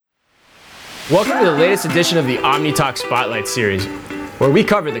Welcome to the latest edition of the OmniTalk Spotlight series, where we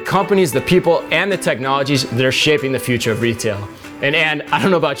cover the companies, the people, and the technologies that are shaping the future of retail. And Ann, I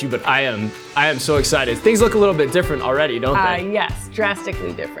don't know about you, but I am so excited. Things look a little bit different already, don't they? Yes,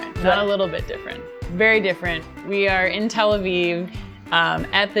 drastically different. Not a little bit different. Very different. We are in Tel Aviv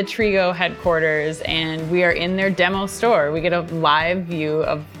at the Trigo headquarters, and we are in their demo store. We get a live view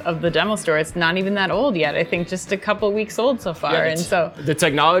of the demo store. It's not even that old yet. I think just a couple weeks old so far. Yeah, and so the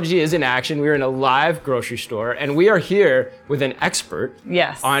technology is in action. We're in a live grocery store, and we are here with an expert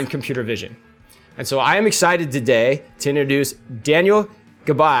on computer vision. And so I am excited today to introduce Daniel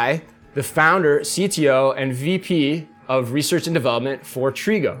Gabay, the founder, CTO, and VP of Research and Development for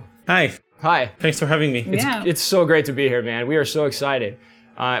Trigo. Hi. Hi. Thanks for having me. It's so great to be here, man. We are so excited.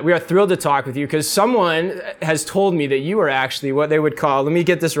 We are thrilled to talk with you because someone has told me that you are actually what they would call, let me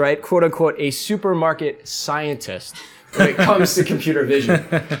get this right, quote unquote, a supermarket scientist when it comes to computer vision.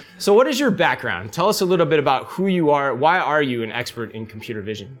 So what is your background? Tell us a little bit about who you are. Why are you an expert in computer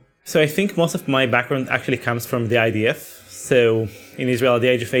vision? So I think most of my background actually comes from the IDF. So in Israel, at the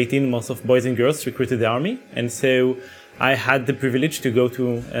age of 18, most of boys and girls recruited the army. And so I had the privilege to go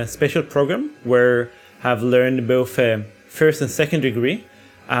to a special program where I've learned both first and second degree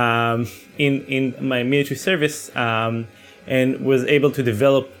in my military service and was able to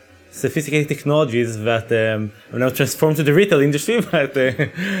develop sophisticated technologies that are now transformed to the retail industry, but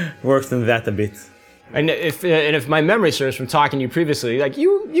worked on that a bit. And if my memory serves from talking to you previously, like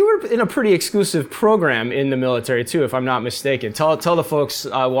you were in a pretty exclusive program in the military too, if I'm not mistaken. Tell the folks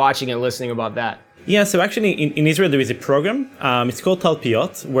watching and listening about that. Yeah, so actually in Israel there is a program. It's called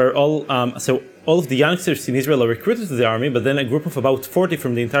Talpiot, where all of the youngsters in Israel are recruited to the army, but then a group of about 40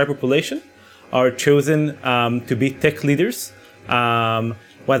 from the entire population are chosen to be tech leaders,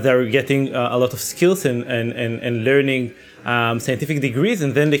 where they're getting a lot of skills and learning scientific degrees,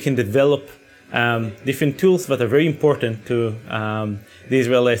 and then they can develop different tools that are very important to the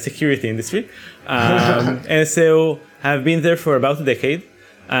Israeli security industry. And so I've been there for about a decade.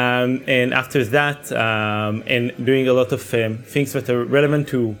 And after that, and doing a lot of things that are relevant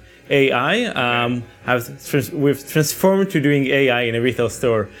to AI, we've transformed to doing AI in a retail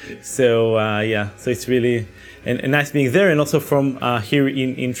store. So so it's really and nice being there. And also from here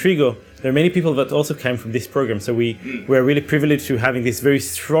in Trigo, there are many people that also came from this program. So we're really privileged to having this very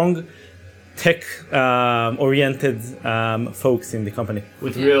strong tech-oriented folks in the company.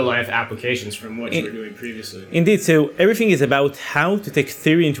 With real-life applications from what you were doing previously. Indeed. So everything is about how to take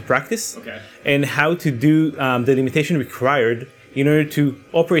theory into practice and how to do the limitation required in order to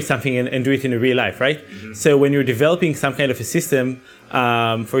operate something and do it in a real life, right? Mm-hmm. So when you're developing some kind of a system,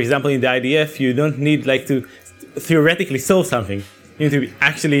 for example, in the IDF, you don't need to theoretically solve something. You need to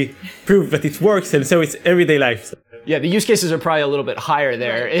actually prove that it works, and so it's everyday life. Yeah, the use cases are probably a little bit higher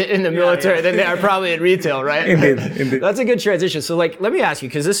there in the military than they are probably in retail, right? Indeed. That's a good transition. So let me ask you,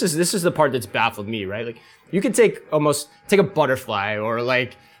 because this is the part that's baffled me, right? Like you could take a butterfly or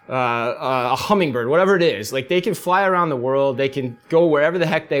a hummingbird, whatever it is. Like they can fly around the world, they can go wherever the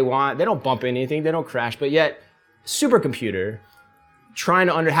heck they want. They don't bump anything, they don't crash. But yet, supercomputer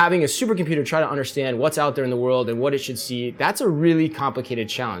having a supercomputer try to understand what's out there in the world and what it should see, that's a really complicated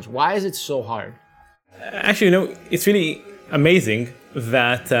challenge. Why is it so hard? Actually, it's really amazing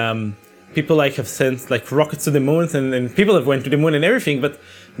that people have sent rockets to the moon and people have went to the moon and everything, but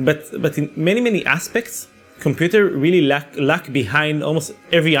in many aspects, computer really lack behind almost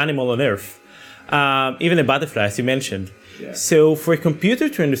every animal on Earth, even a butterfly, as you mentioned. Yeah. So for a computer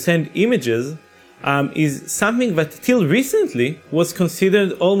to understand images is something that till recently was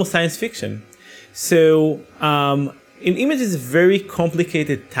considered almost science fiction. So an image is a very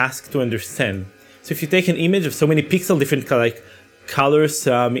complicated task to understand. So if you take an image of so many pixels, different colors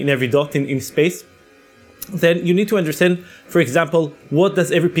in every dot in space, then you need to understand, for example, what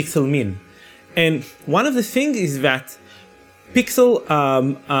does every pixel mean? And one of the things is that pixel,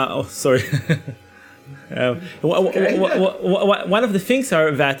 one of the things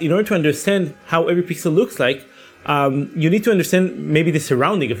are that in order to understand how every pixel looks like, you need to understand maybe the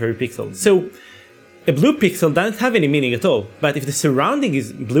surrounding of every pixel. So a blue pixel doesn't have any meaning at all. But if the surrounding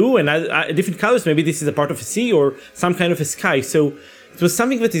is blue and different colors, maybe this is a part of a sea or some kind of a sky. So it was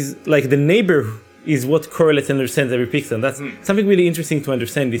something that is like the neighbor is what correlates and understands every pixel. And that's something really interesting to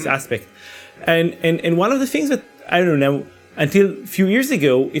understand this aspect. And one of the things that, I don't know, until a few years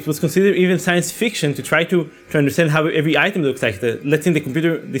ago, it was considered even science fiction to try to understand how every item looks like. Let's say the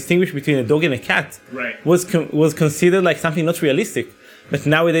computer distinguish between a dog and a cat was considered like something not realistic. But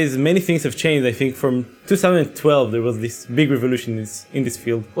nowadays, many things have changed. I think from 2012, there was this big revolution in this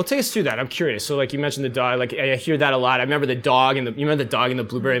field. Well, take us through that. I'm curious. So, like you mentioned the dog. Like I hear that a lot. I remember the dog and you remember the dog and the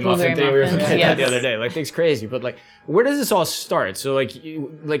blueberry muffin thing. We were looking at that the other day. Like, thing's crazy. But like, where does this all start? So,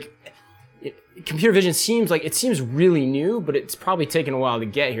 computer vision seems really new, but it's probably taken a while to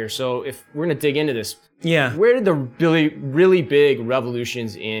get here. So, if we're gonna dig into this, where did the really big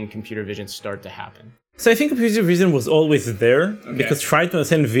revolutions in computer vision start to happen? So I think computer vision was always there because trying to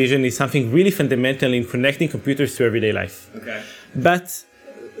understand vision is something really fundamental in connecting computers to everyday life. Okay. But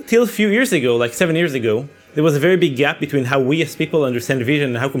till a few years ago, like 7 years ago, there was a very big gap between how we as people understand vision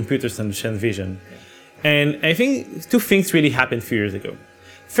and how computers understand vision. And I think two things really happened a few years ago.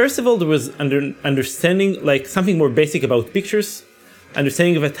 First of all, there was understanding like something more basic about pictures,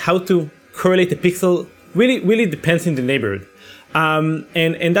 understanding about how to correlate a pixel really depends in the neighborhood.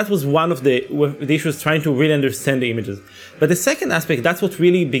 And that was one of the issues, trying to really understand the images. But the second aspect, that's what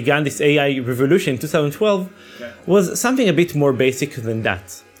really began this AI revolution in 2012, was something a bit more basic than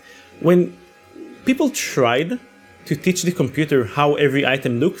that. When people tried to teach the computer how every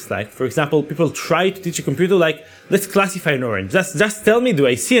item looks like, for example, people try to teach a computer like, let's classify an orange. Just tell me, do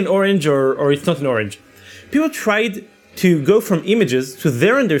I see an orange or it's not an orange? People tried to go from images to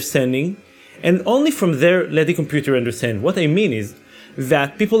their understanding, and only from there let the computer understand. What I mean is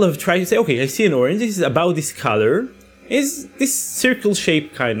that people have tried to say, okay, I see an orange, this is about this color, is this circle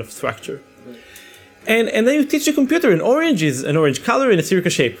shape kind of structure. And then you teach the computer an orange is an orange color in a circle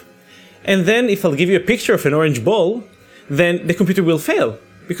shape. And then if I'll give you a picture of an orange ball, then the computer will fail.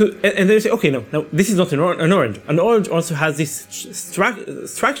 And then you say, okay, no, this is not an orange. An orange also has this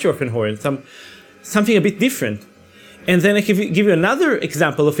structure of an orange, something a bit different. And then I can give you another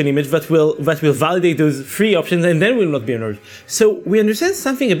example of an image that will validate those three options, and then will not be an orange. So we understand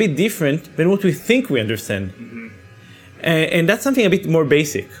something a bit different than what we think we understand. Mm-hmm. And that's something a bit more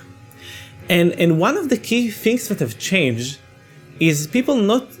basic. And one of the key things that have changed is people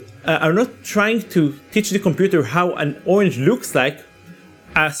are not trying to teach the computer how an orange looks like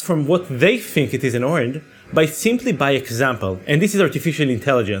as from what they think it is an orange, but simply by example. And this is artificial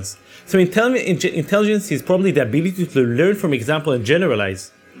intelligence. So intelligence is probably the ability to learn from example and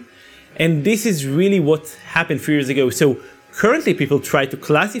generalize. And this is really what happened 3 years ago. So currently people try to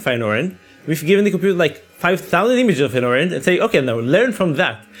classify an orange. We've given the computer like 5,000 images of an orange and say, okay, now learn from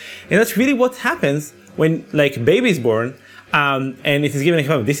that. And that's really what happens when like a baby is born, and it is given a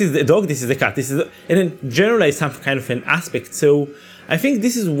command. This is the dog, this is the cat, and then generalize some kind of an aspect. So I think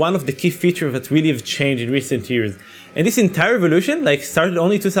this is one of the key features that really have changed in recent years. And this entire revolution like started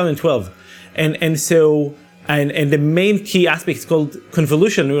only 2012. And the main key aspect is called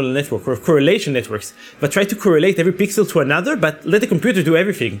convolutional neural network or correlation networks, that try to correlate every pixel to another, but let the computer do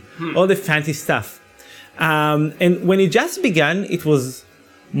everything, all the fancy stuff. And when it just began, it was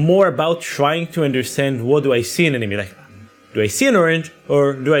more about trying to understand, what do I see in an image? Like, do I see an orange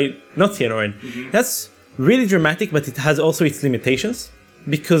or do I not see an orange? Mm-hmm. That's really dramatic, but it has also its limitations,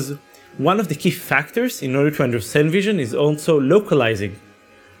 because one of the key factors in order to understand vision is also localizing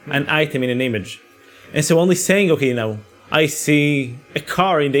an item in an image. And so only saying, okay, now I see a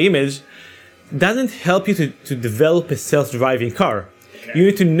car in the image doesn't help you to develop a self-driving car. Okay. You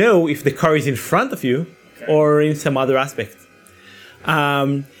need to know if the car is in front of you or in some other aspect.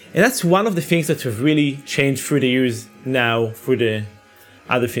 And that's one of the things that have really changed through the years now for the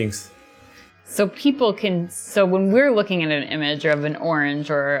other things. So when we're looking at an image of an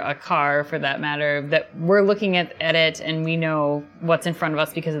orange or a car for that matter, that we're looking at it and we know what's in front of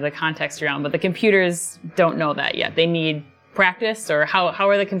us because of the context around, but the computers don't know that yet. They need practice, or how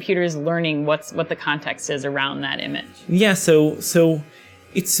are the computers learning what the context is around that image? Yeah, so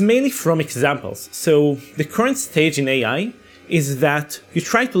it's mainly from examples. So the current stage in AI is that you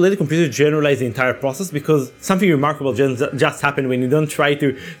try to let the computer generalize the entire process, because something remarkable just happened when you don't try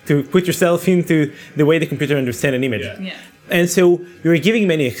to put yourself into the way the computer understands an image. Yeah. And so you're giving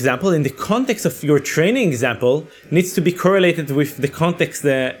many examples, and the context of your training example needs to be correlated with the context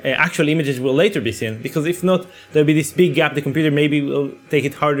the actual images will later be seen, because if not, there'll be this big gap the computer maybe will take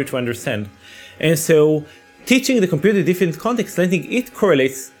it harder to understand. And so teaching the computer different contexts, letting it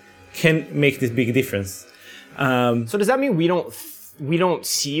correlates, can make this big difference. So does that mean we don't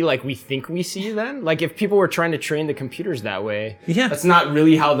see like we think we see then? Like if people were trying to train the computers that way, that's not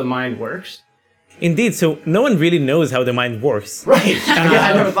really how the mind works? Indeed. So no one really knows how the mind works. Right.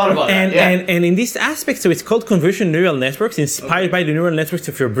 I never thought about that. And in this aspect, so it's called convolutional neural networks, inspired by the neural networks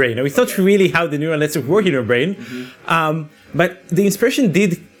of your brain. Now, it's not really how the neural networks work in your brain, but the inspiration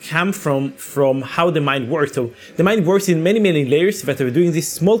did come from how the mind works. So the mind works in many, many layers that are doing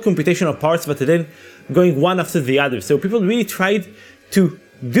these small computational parts that are then going one after the other. So people really tried to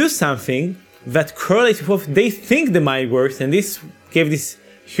do something that correlates with what they think the mind works, and this gave this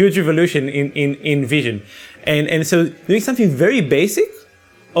huge revolution in vision. And so doing something very basic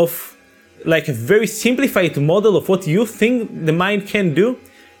of like a very simplified model of what you think the mind can do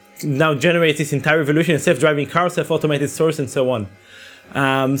now generates this entire revolution in self-driving cars, self-automated stores, and so on.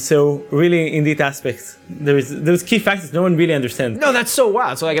 So really, in that aspect, there's those key factors no one really understands. No, that's so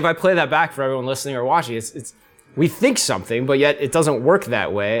wild. So like, if I play that back for everyone listening or watching, it's we think something, but yet it doesn't work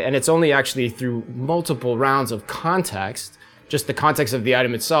that way, and it's only actually through multiple rounds of context, just the context of the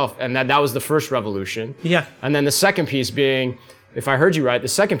item itself, and that was the first revolution. Yeah. And then the second piece being, if I heard you right, the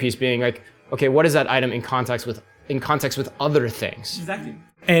second piece being like, okay, what is that item in context with other things? Exactly.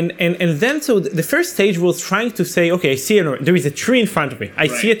 And then, so the first stage was trying to say, okay, I see there is a tree in front of me. I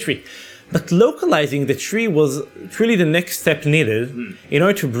see a tree. But localizing the tree was truly the next step needed in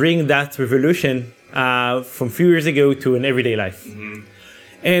order to bring that revolution from a few years ago to an everyday life.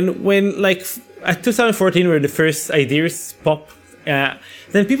 And when, like, at 2014, where the first ideas pop,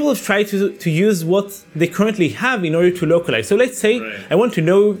 then people have tried to use what they currently have in order to localize. So let's say I want to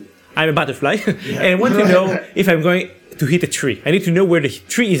know I'm a butterfly, and I want to know if I'm going to hit a tree. I need to know where the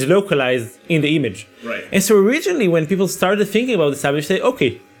tree is localized in the image. Right. And so originally, when people started thinking about this, they say,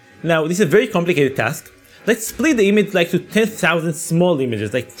 okay, now this is a very complicated task. Let's split the image like to 10,000 small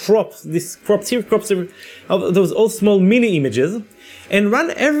images, like crops here, those all small mini images, and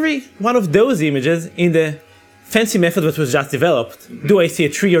run every one of those images in the fancy method that was just developed. Do I see a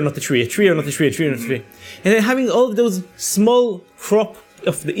tree or not a tree? A tree or not a tree? A tree or not a tree? And then having all of those small crop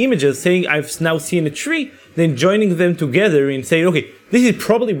of the images saying I've now seen a tree, then joining them together and saying, okay, this is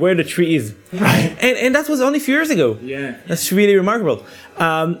probably where the tree is. Right. And that was only a few years ago. Yeah. That's really remarkable.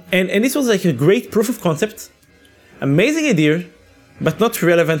 And this was like a great proof of concept, amazing idea, but not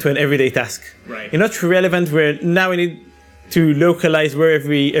relevant to an everyday task. Right. Not relevant where now I need to localize where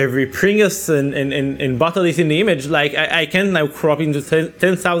every Pringles and bottle is in the image. Like I can now crop into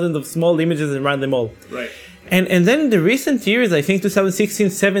 10,000 of small images and run them all. Right. And then the recent years, I think 2016,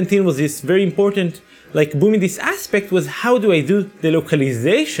 17 was this very important, like boom in this aspect was how do I do the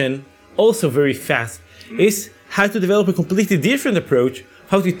localization also very fast? Is how to develop a completely different approach,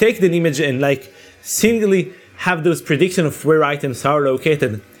 how to take the image and like singly have those prediction of where items are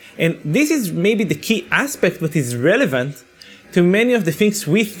located. And this is maybe the key aspect that is relevant to many of the things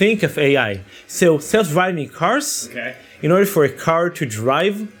we think of AI. So self-driving cars, in order for a car to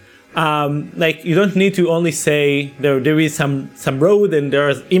drive, like you don't need to only say there is some road and there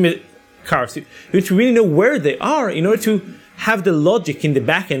are cars. You need to really know where they are in order to have the logic in the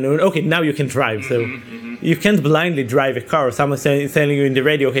back end. Okay, now you can drive. So you can't blindly drive a car. Someone's telling you in the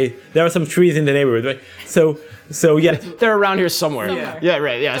radio, okay, there are some trees in the neighborhood, right? So yeah, they're around here somewhere. Yeah,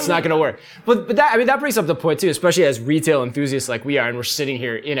 right. Yeah, it's not going to work. But that brings up the point too, especially as retail enthusiasts like we are, and we're sitting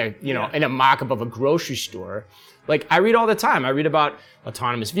here in a mock-up of a grocery store. Like I read all the time. I read about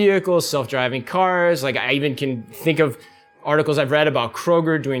autonomous vehicles, self-driving cars. Like I even can think of articles I've read about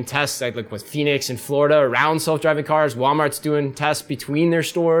Kroger doing tests like with Phoenix in Florida around self-driving cars. Walmart's doing tests between their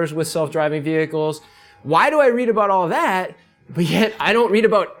stores with self-driving vehicles. Why do I read about all that, but yet I don't read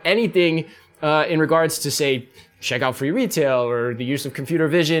about anything in regards to, say, checkout free retail or the use of computer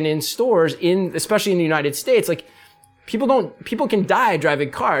vision in stores, especially in the United States? Like people can die driving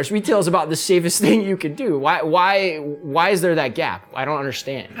cars. Retail is about the safest thing you can do. Why is there that gap? I don't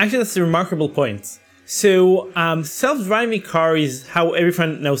understand. Actually, that's a remarkable point. So self-driving car is how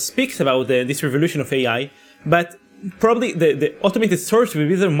everyone now speaks about this revolution of AI, but probably the automated stores will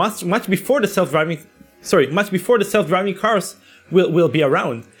be there much before the self-driving cars will be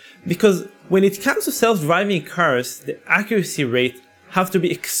around. Because when it comes to self-driving cars, the accuracy rate have to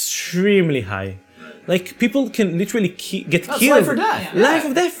be extremely high. Like people can literally get killed. Life or death. Life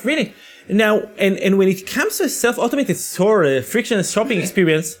or death, really. Now, and when it comes to a self-automated store, a frictionless shopping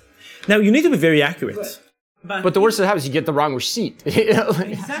experience, now you need to be very accurate. But the worst that happens, you get the wrong receipt.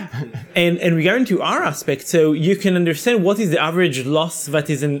 Exactly. And regarding to our aspect, so you can understand what is the average loss that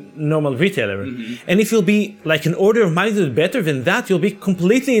is a normal retailer. And if you'll be like an order of magnitude better than that, you'll be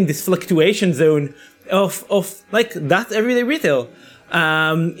completely in this fluctuation zone of like that everyday retail.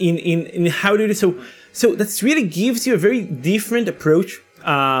 In how to do so. So that really gives you a very different approach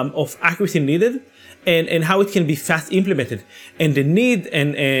of accuracy needed. And how it can be fast implemented. And the need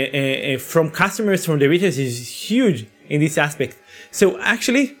from customers, from the retailers is huge in this aspect. So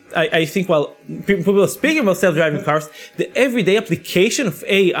actually, I think while people are speaking about self-driving cars, the everyday application of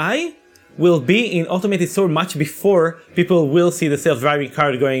AI will be in automated store much before people will see the self-driving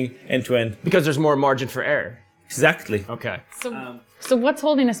car going end to end. Because there's more margin for error. Exactly. Okay. So So what's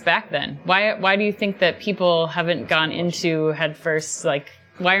holding us back then? Why do you think that people haven't gone into head first? Like,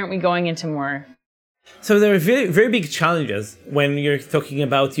 why aren't we going into more? So there are very, very big challenges when you're talking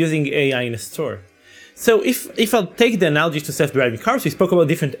about using AI in a store. So if I'll take the analogy to self-driving cars, we spoke about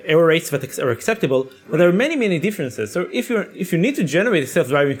different error rates that are acceptable, but there are many, many differences. So if you need to generate a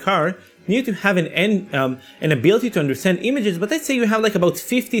self-driving car, you need to have an ability to understand images, but let's say you have like about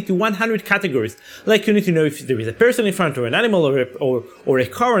 50 to 100 categories. Like you need to know if there is a person in front or an animal or a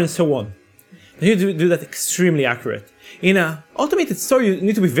car and so on. You need to do that extremely accurate. In an automated store, you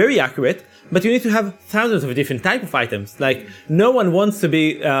need to be very accurate, but you need to have thousands of different type of items. Like no one wants to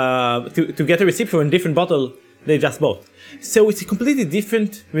be to get a receipt for a different bottle they just bought. So it's a completely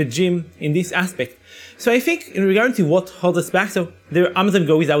different regime in this aspect. So I think in regard to what holds us back, so Amazon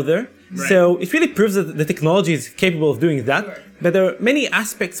Go is out there. Right. So it really proves that the technology is capable of doing that. Right. But there are many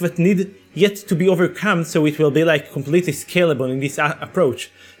aspects that need yet to be overcome, so it will be like completely scalable in this approach.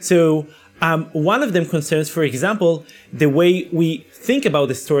 So one of them concerns, for example, the way we think about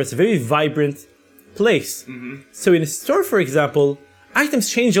the store as a very vibrant place. Mm-hmm. So in a store, for example, items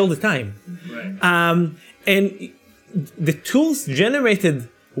change all the time. Right. And the tools generated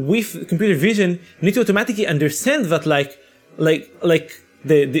with computer vision need to automatically understand that there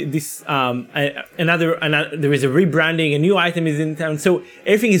is a rebranding, a new item is in town. So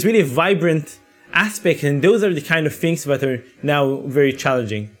everything is really a vibrant aspect, and those are the kind of things that are now very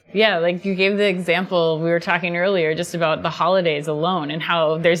challenging. Yeah, like you gave the example, we were talking earlier just about the holidays alone and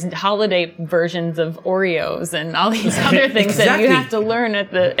how there's holiday versions of Oreos and all these other things that you have to learn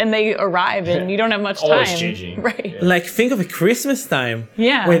and they arrive and you don't have much time. Always changing. Right. Like think of a Christmas time.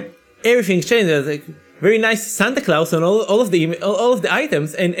 Yeah. When everything changes, like very nice Santa Claus on all of the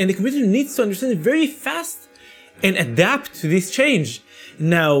items, and the computer needs to understand it very fast and adapt to this change.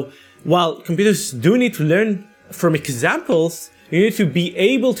 Now, while computers do need to learn from examples, you need to be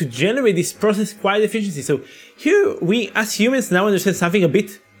able to generate this process quite efficiently. So here we, as humans, now understand something a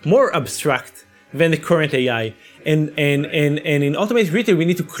bit more abstract than the current AI. And in automated retail, we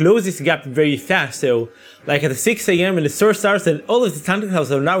need to close this gap very fast. So like at 6 a.m. when the store starts and all of the Santa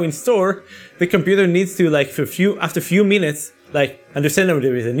Claus are now in store, the computer needs to after a few minutes, understand that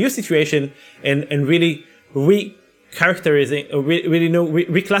there is a new situation and really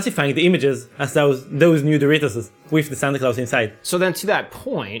reclassifying the images as those new Doritos with the Santa Claus inside. So then to that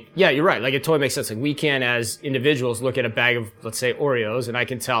point, yeah, you're right. Like it totally makes sense. Like we can, as individuals, look at a bag of, let's say, Oreos, and I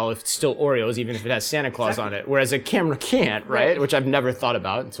can tell if it's still Oreos, even if it has Santa Claus on it. Whereas a camera can't, right? Which I've never thought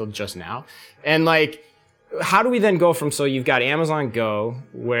about until just now. And like, how do we then go from, so you've got Amazon Go,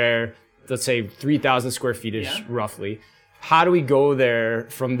 where let's say 3,000 square feet is roughly. How do we go there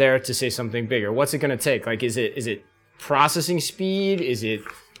from there to say something bigger? What's it going to take? Like, is it processing speed? Is it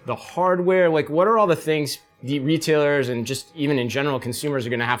the hardware? Like, what are all the things the retailers and just even in general consumers are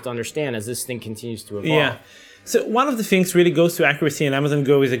going to have to understand as this thing continues to evolve? Yeah. So one of the things really goes to accuracy, and Amazon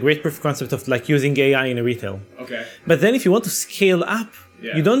Go is a great proof of concept of like using AI in a retail. Okay. But then if you want to scale up,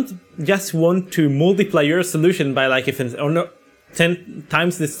 you don't just want to multiply your solution by 10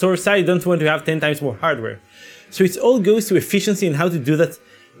 times the store size. You don't want to have 10 times more hardware. So it all goes to efficiency and how to do that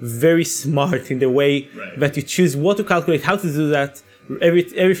very smart in the way that you choose what to calculate, how to do that,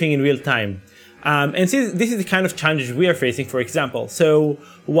 everything in real time. And this is the kind of challenges we are facing, for example. So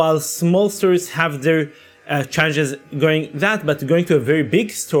while small stores have their challenges but going to a very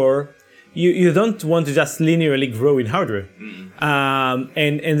big store, you don't want to just linearly grow in hardware. And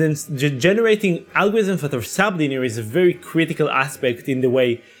then generating algorithms that are sublinear is a very critical aspect in the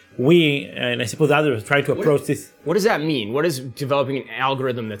way we, and I suppose others, try to approach this. What does that mean? What does developing an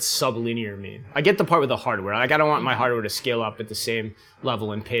algorithm that's sublinear mean? I get the part with the hardware. Like I don't want my hardware to scale up at the same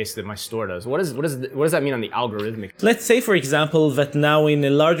level and pace that my store does. What does that mean on the algorithmic? Let's say, for example, that now in a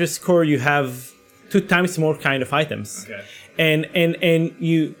larger store you have 2 times more kind of items. Okay. And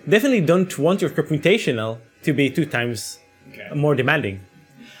you definitely don't want your computational to be 2 times more demanding.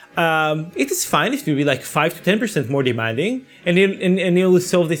 It is fine if you be 5 to 10% more demanding, and you'll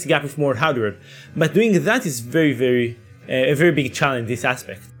solve this gap with more hardware. But doing that is a very big challenge, this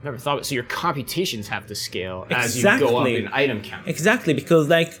aspect. Never thought of it. So your computations have to scale as you go up in item count. Exactly, because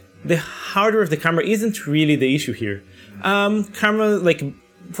the hardware of the camera isn't really the issue here. Camera,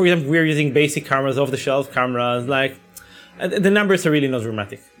 for example, we're using basic cameras, off-the-shelf cameras, the numbers are really not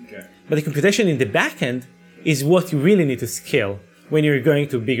dramatic. Okay. But the computation in the back end is what you really need to scale when you're going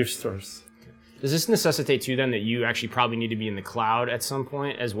to bigger stores. Does this necessitate too then that you actually probably need to be in the cloud at some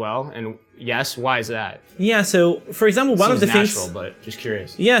point as well? And yes, why is that? Yeah, so for example, one of the things... Seems natural, but just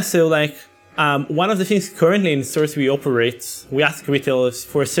curious. Yeah, so one of the things currently in stores we operate, we ask retailers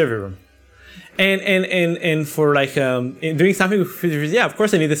for a server room. And for like doing something with features, yeah, of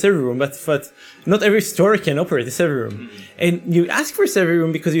course I need a server room, but not every store can operate a server room. And you ask for a server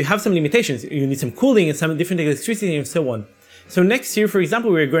room because you have some limitations. You need some cooling and some different electricity and so on. So next year, for example,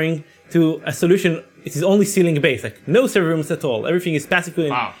 we're going to a solution. It is only ceiling based, like no server rooms at all. Everything is passive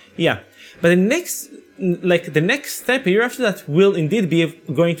cooling. Wow. Yeah, but the next step, a year after that, will indeed be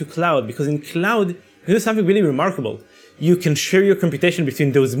going to cloud, because in cloud you do something really remarkable. You can share your computation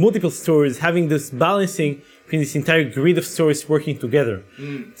between those multiple stores, having this balancing between this entire grid of stores working together.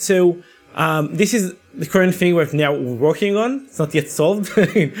 So this is the current thing we're now working on. It's not yet solved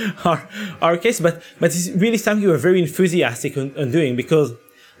in our case, but it's really something we're very enthusiastic on doing, because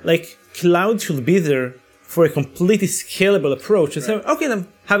like cloud should be there for a completely scalable approach. And so, okay, I'm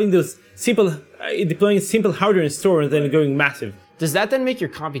having those simple, deploying simple hardware in store and then going massive. Does that then make your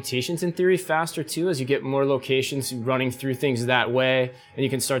computations in theory faster too, as you get more locations running through things that way, and you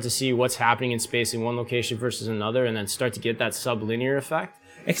can start to see what's happening in space in one location versus another, and then start to get that sublinear effect?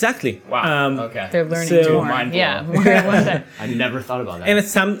 Exactly. Wow. Okay. They're learning So- more. Mind Yeah. blown. more at one time. I never thought about that.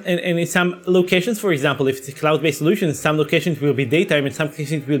 And in some locations, for example, if it's a cloud-based solution, some locations will be daytime and some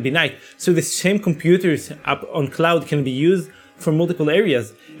locations will be night. So the same computers up on cloud can be used for multiple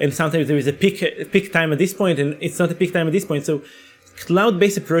areas. And sometimes there is a peak time at this point, and it's not a peak time at this point. So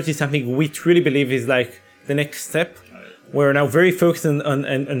cloud-based approach is something we truly believe is like the next step. We're now very focused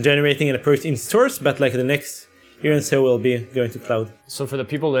on generating an approach in source, but like the next year and so we'll be going to cloud. So for the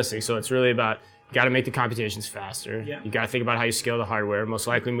people listening, so it's really about, you got to make the computations faster. Yeah. You got to think about how you scale the hardware, most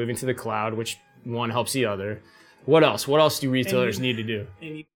likely moving to the cloud, which one helps the other. What else? What else do retailers need to do?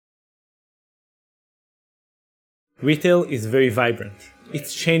 Retail is very vibrant.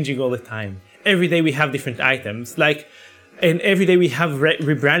 It's changing all the time. Every day we have different items, and every day we have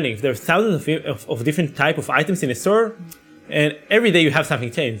rebranding. There are thousands of different type of items in a store, and every day you have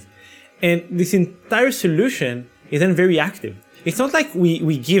something changed. And this entire solution is then very active. It's not like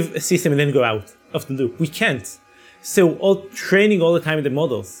we give a system and then go out of the loop. We can't. So training all the time in the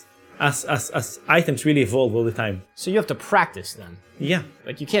models as items really evolve all the time. So you have to practice then. Yeah.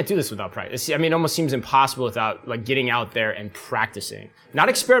 Like you can't do this without practice. I mean, it almost seems impossible without like getting out there and practicing. Not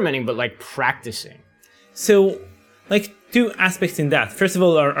experimenting, but like practicing. So like two aspects in that. First of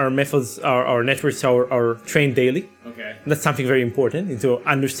all, our methods, our networks are trained daily. Okay. That's something very important into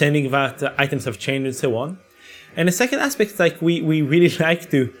understanding that items have changed and so on. And the second aspect, like we really like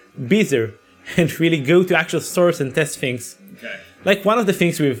to be there and really go to actual stores and test things. Okay. Like one of the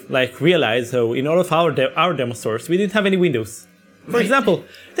things we've like realized, so in all of our demo stores, we didn't have any windows. For example,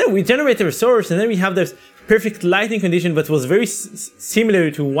 then we generated a source and then we have this perfect lighting condition, but was very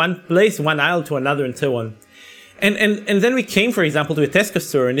similar to one place, one aisle to another and so on. And then we came, for example, to a Tesco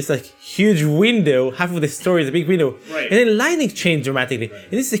store, and it's like huge window, half of the store is a big window. Right. And then lighting changed dramatically. Right.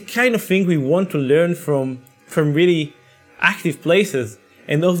 And this is the kind of thing we want to learn from really active places.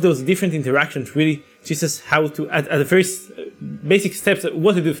 And of those different interactions really teach us how to, at the first basic steps,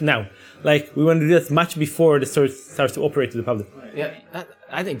 what to do now. Like, we want to do that much before the store starts to operate to the public. Yeah,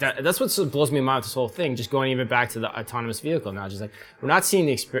 I think that's what blows me mind with this whole thing. Just going even back to the autonomous vehicle now, just like we're not seeing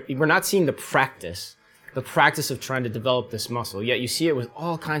the practice of trying to develop this muscle. Yet you see it with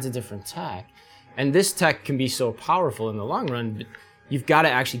all kinds of different tech, and this tech can be so powerful in the long run. But you've got to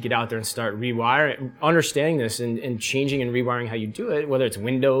actually get out there and start rewiring, understanding this, and changing and rewiring how you do it, whether it's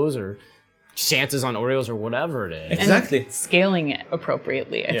Windows or Santas on Oreos or whatever it is. Exactly. And scaling it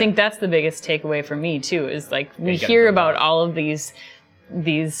appropriately. I think that's the biggest takeaway for me too, is like we gotta hear build about all of these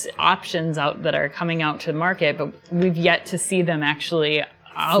options out that are coming out to market, but we've yet to see them actually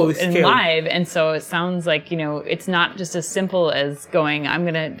out Fully and scaled. live. And so it sounds like, it's not just as simple as going, I'm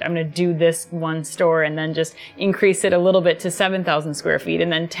gonna do this one store and then just increase it a little bit to 7,000 square feet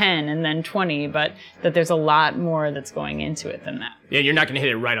and then 10 and then 20, but that there's a lot more that's going into it than that. Yeah, you're not going to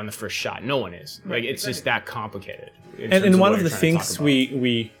hit it right on the first shot. No one is. Like it's just that complicated. And one of the things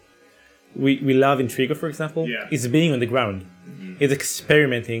we love in Trigo, for example, is being on the ground. Is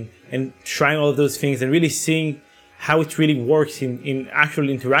experimenting and trying all of those things and really seeing how it really works in actual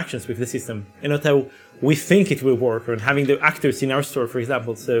interactions with the system, and not how we think it will work, or having the actors in our store, for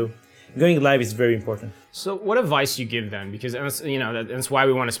example. So going live is very important. So what advice do you give them? Because that's why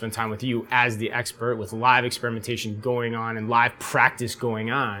we want to spend time with you as the expert with live experimentation going on and live practice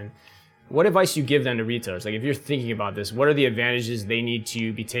going on. What advice do you give them to retailers? Like if you're thinking about this, what are the advantages they need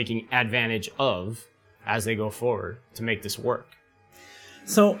to be taking advantage of as they go forward to make this work?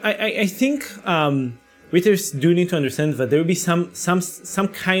 So I think retailers do need to understand that there will be some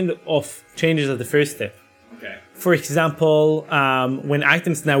kind of changes at the first step. Okay. For example, when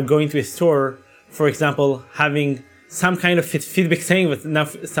items now go into a store, for example, having some kind of feedback saying that now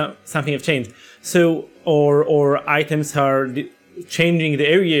something have changed. So or items are changing the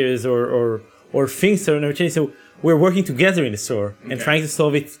areas or things are never changing. So we're working together in the store and trying to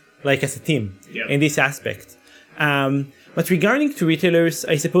solve it like as a team in this aspect. But regarding to retailers,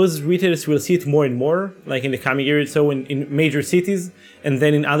 I suppose retailers will see it more and more, like in the coming years, so in major cities and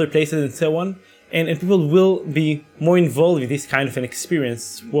then in other places and so on. And people will be more involved with this kind of an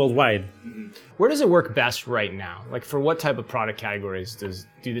experience worldwide. Where does it work best right now? Like for what type of product categories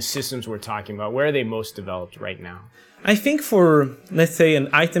do the systems we're talking about, where are they most developed right now? I think for, let's say,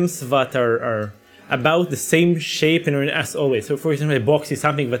 items that are about the same shape and as always. So for example, a box is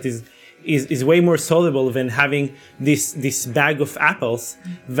something that is way more solvable than having this bag of apples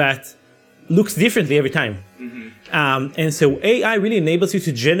that looks differently every time. And so AI really enables you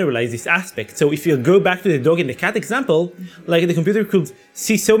to generalize this aspect. So if you go back to the dog and the cat example, like the computer could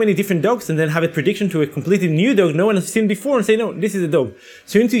see so many different dogs and then have a prediction to a completely new dog no one has seen before and say, no, this is a dog.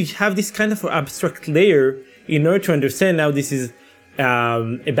 So you need to have this kind of abstract layer in order to understand now this is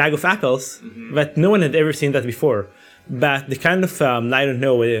a bag of apples that no one had ever seen that before. But the kind of, I don't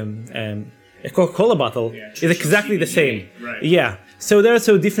know, a Coca-Cola bottle is exactly the same. Right. Yeah. So there are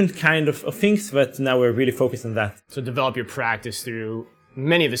so different kind of things, but now we're really focused on that. So develop your practice through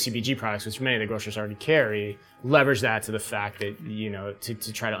many of the CPG products, which many of the grocers already carry, leverage that to the fact that,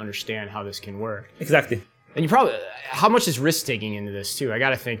 to try to understand how this can work. Exactly. And you probably, how much is risk taking into this too? I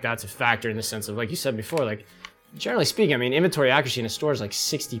got to think that's a factor in the sense of, like you said before, like generally speaking, I mean, inventory accuracy in a store is like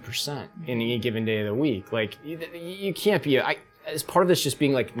 60% in any given day of the week. Like you can't be, as part of this just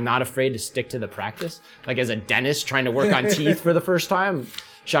being like not afraid to stick to the practice, like as a dentist trying to work on teeth for the first time.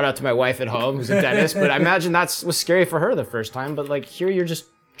 Shout out to my wife at home who's a dentist, but I imagine was scary for her the first time, but like here you're just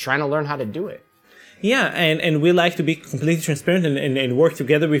trying to learn how to do it. Yeah, and we like to be completely transparent and work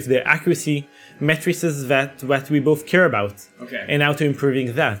together with the accuracy matrices that we both care about. Okay. And how to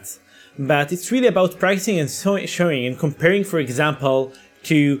improving that. But it's really about pricing and showing and comparing, for example,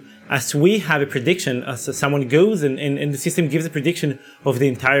 to as we have a prediction, as someone goes and the system gives a prediction of the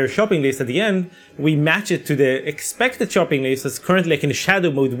entire shopping list at the end, we match it to the expected shopping list as currently like in a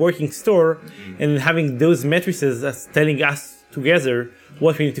shadow mode working store, and having those matrices as telling us together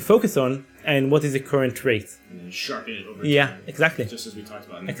what we need to focus on and what is the current rate. And sharpen it over Yeah, time. exactly. Just as we talked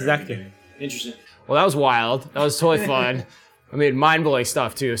about in the Exactly. very beginning. Interesting. Well, that was wild. That was totally fun. I mean, mind-blowing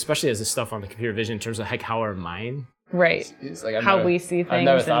stuff too, especially as the stuff on the computer vision in terms of like how our mind. Right. It's like How we see things. I've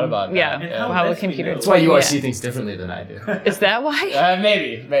never thought about that. Yeah, Yeah. how a computer. That's why you always Yeah. see things differently than I do. Is that why?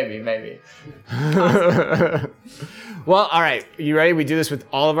 Maybe. Well, all right. You ready? We do this with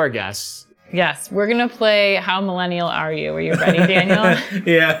all of our guests. Yes, we're gonna play How Millennial Are You? Are you ready, Daniel?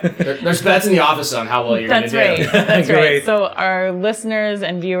 Yeah. There's bets in the office on how well you're going to That's do. right. That's right. Great. So our listeners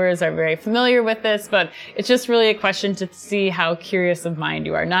and viewers are very familiar with this, but it's just really a question to see how curious of mind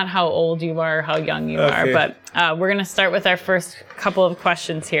you are, not how old you are, or how young you are. Okay. But we're going to start with our first couple of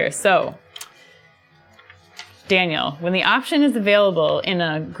questions here. So, Daniel, when the option is available in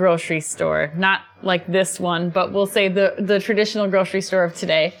a grocery store, not like this one, but we'll say the traditional grocery store of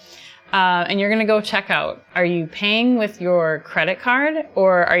today, and you're going to go check out, are you paying with your credit card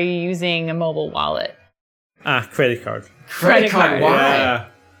or are you using a mobile wallet? Credit card. Credit card, why? Yeah.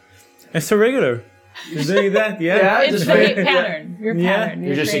 It's so regular. You're doing that, yeah. It's the pattern. Your pattern.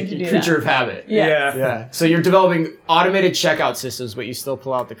 You're just trained a to do creature that. of habit. Yeah. Yeah. So you're developing automated checkout systems, but you still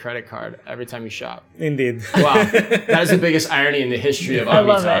pull out the credit card every time you shop. Indeed. Wow. That is the biggest irony in the history of I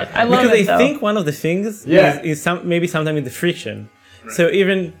love Omnitalk. it. I love Because it, I though. think one of the things is maybe sometimes in the friction. So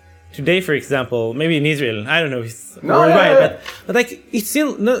even today, for example, maybe in Israel, I don't know, it's worldwide, but like it's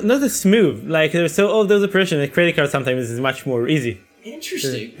still not as smooth. Like so, all those operations, like credit card sometimes is much more easy.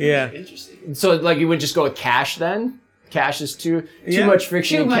 Interesting. Yeah. Interesting. So like you would just go with cash then? Cash is too much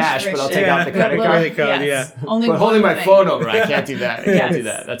friction Too in much cash, but I'll take friction. out the credit card. Credit card, Yes. yeah. Only But holding one my thing. phone over, I can't do that. I can't do Yes.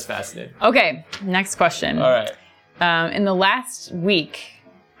 that. That's fascinating. Okay, next question. All right. In the last week,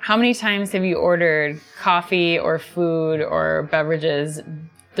 how many times have you ordered coffee or food or beverages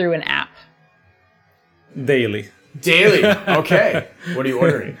through an app? Daily. Daily. Okay. What are you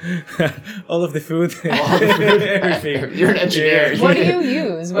ordering? All of the food. Everything. You're an engineer. What do you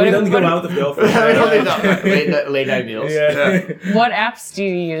use? What, We don't go what- out of the office. I don't think that. Late night meals. Yeah. What apps do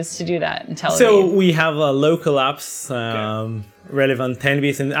you use to do that in Tel Aviv? So we have local apps, relevant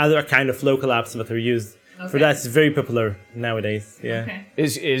 10bits and other kind of local apps that are used. For that, it's very popular nowadays. Yeah. Okay.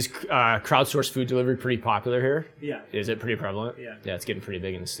 Is crowdsourced food delivery pretty popular here? Yeah. Is it pretty prevalent? Yeah. Yeah, it's getting pretty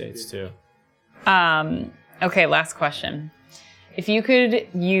big in the States too. Okay, last question. If you could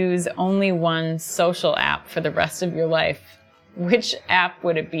use only one social app for the rest of your life, which app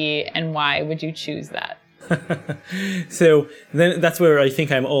would it be and why would you choose that? So then that's where I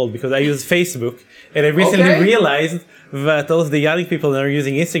think I'm old, because I use Facebook, and I recently Okay. realized that all of the young people are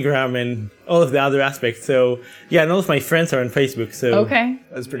using Instagram and all of the other aspects. So yeah, and all of my friends are on Facebook. So Okay.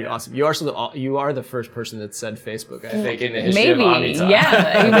 That's pretty awesome. You are the first person that said Facebook, I think, in the history Maybe. of Omnitalk.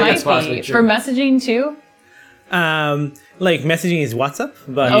 Yeah, you It's might possibly be. true. For messaging too? like messaging is WhatsApp,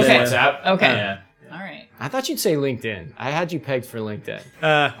 but Okay. WhatsApp? Okay. Yeah. All right. I thought you'd say LinkedIn. I had you pegged for LinkedIn.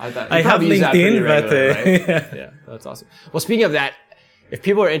 I thought you I have probably use that LinkedIn, pretty regular, but right? Yeah, that's awesome. Well, speaking of that, if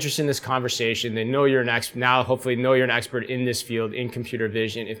people are interested in this conversation, they know you're an expert now. Hopefully, know you're an expert in this field in computer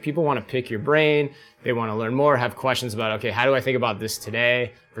vision. If people want to pick your brain, they want to learn more, have questions about, okay, how do I think about this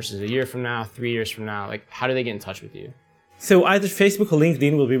today versus a year from now, 3 years from now? Like, how do they get in touch with you? So either Facebook or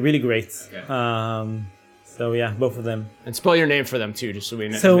LinkedIn will be really great. Okay. So yeah, both of them. And spell your name for them too, just so we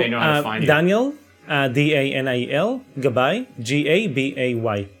know, So they know how to find you. Daniel, Daniel, Gabay,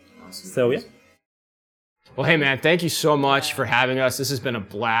 Gabay. So yeah. Well, hey man, thank you so much for having us. This has been a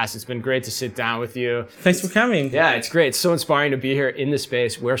blast. It's been great to sit down with you. Thanks for coming. Yeah, it's great. It's so inspiring to be here in the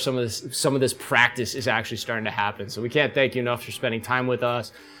space where some of this practice is actually starting to happen. So we can't thank you enough for spending time with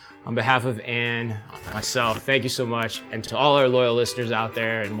us. On behalf of Anne, myself, thank you so much. And to all our loyal listeners out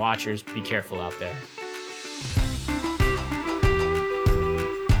there and watchers, be careful out there.